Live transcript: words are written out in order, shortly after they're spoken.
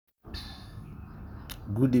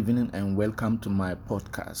Good evening and welcome to my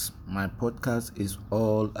podcast. My podcast is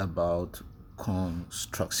all about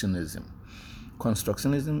constructionism.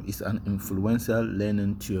 Constructionism is an influential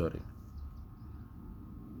learning theory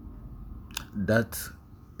that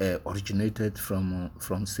originated from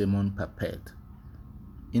Simon Papert,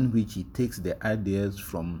 in which he takes the ideas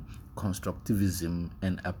from constructivism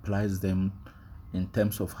and applies them in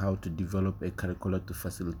terms of how to develop a curriculum to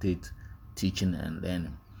facilitate teaching and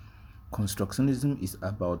learning. Constructionism is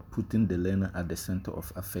about putting the learner at the center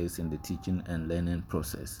of affairs in the teaching and learning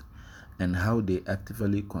process and how they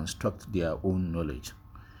actively construct their own knowledge.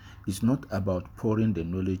 It's not about pouring the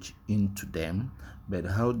knowledge into them, but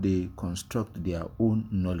how they construct their own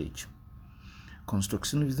knowledge.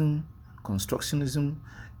 Constructionism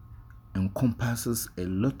encompasses a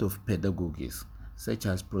lot of pedagogies, such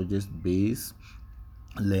as project-based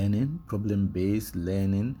learning, problem-based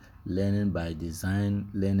learning, learning by design,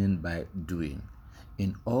 learning by doing.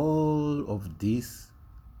 In all of these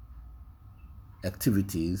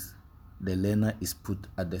activities, the learner is put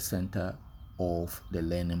at the center of the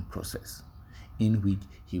learning process, in which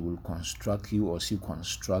he or she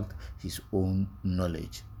construct his own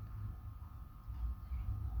knowledge.